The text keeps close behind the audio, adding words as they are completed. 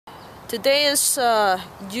Today is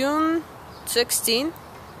June 16.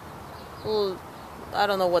 Well, I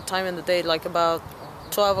don't know what time in the day, like about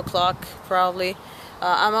 12 o'clock probably.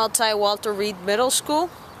 I'm outside Walter Reed Middle School.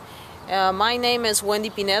 My name is Wendy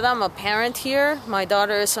Pineda. I'm a parent here. My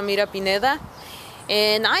daughter is Amira Pineda.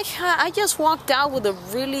 And I just walked out with a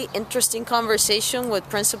really interesting conversation with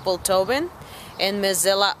Principal Tobin and Ms.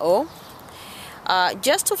 Zella O.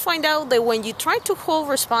 Just to find out that when you try to hold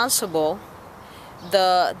responsible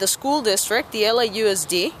the school district, the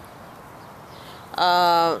LAUSD,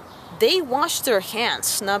 they wash their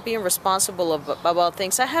hands, not being responsible about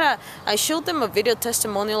things. I showed them a video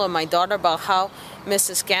testimonial of my daughter about how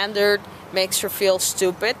Mrs. Standard makes her feel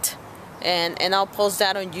stupid, and I'll post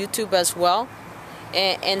that on YouTube as well,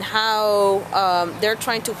 and how they're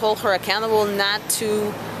trying to hold her accountable not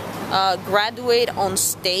to graduate on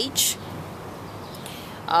stage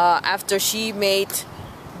after she made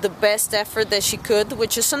the best effort that she could,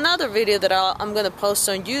 which is another video that I'm going to post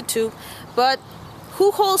on YouTube. But who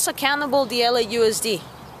holds accountable the LAUSD?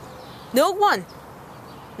 No one.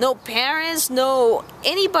 No parents, no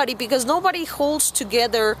anybody, because nobody holds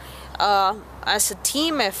together as a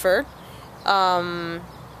team effort to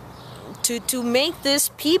make these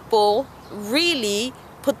people really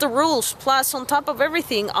put the rules. Plus, on top of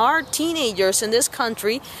everything, our teenagers in this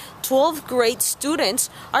country, 12th grade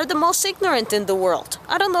students, are the most ignorant in the world.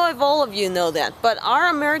 I don't know if all of you know that, but our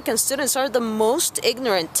American students are the most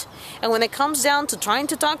ignorant. And when it comes down to trying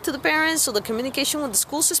to talk to the parents or the communication with the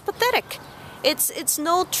schools, is pathetic. It's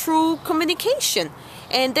no true communication.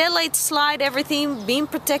 And they let slide everything being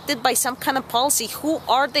protected by some kind of policy. Who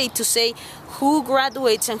are they to say who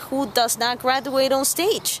graduates and who does not graduate on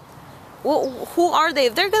stage? Well, who are they?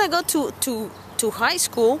 If they're going to go to high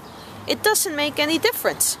school, it doesn't make any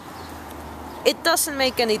difference. It doesn't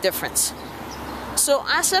make any difference. So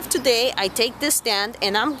as of today, I take this stand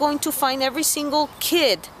and I'm going to find every single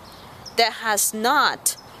kid that has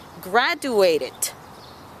not graduated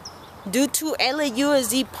due to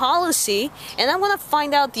LAUSD policy, and I'm going to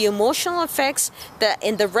find out the emotional effects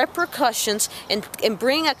and the repercussions, and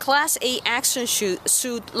bring a Class A action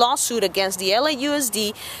lawsuit against the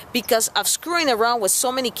LAUSD because of screwing around with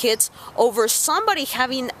so many kids over somebody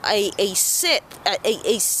having a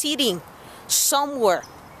seating somewhere,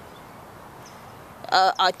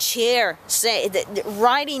 a chair,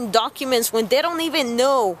 writing documents when they don't even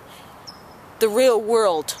know the real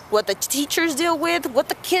world, what the teachers deal with, what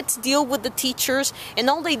the kids deal with the teachers, and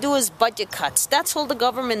all they do is budget cuts. That's all the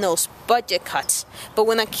government knows, budget cuts. But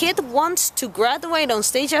when a kid wants to graduate on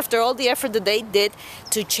stage after all the effort that they did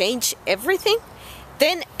to change everything,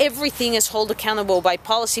 then everything is held accountable by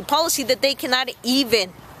policy that they cannot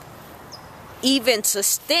even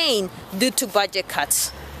sustain due to budget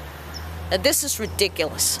cuts. Now, this is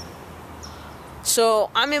ridiculous. So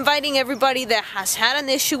I'm inviting everybody that has had an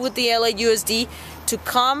issue with the LAUSD to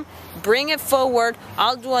come, bring it forward.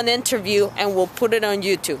 I'll do an interview and we'll put it on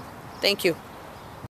YouTube. Thank you.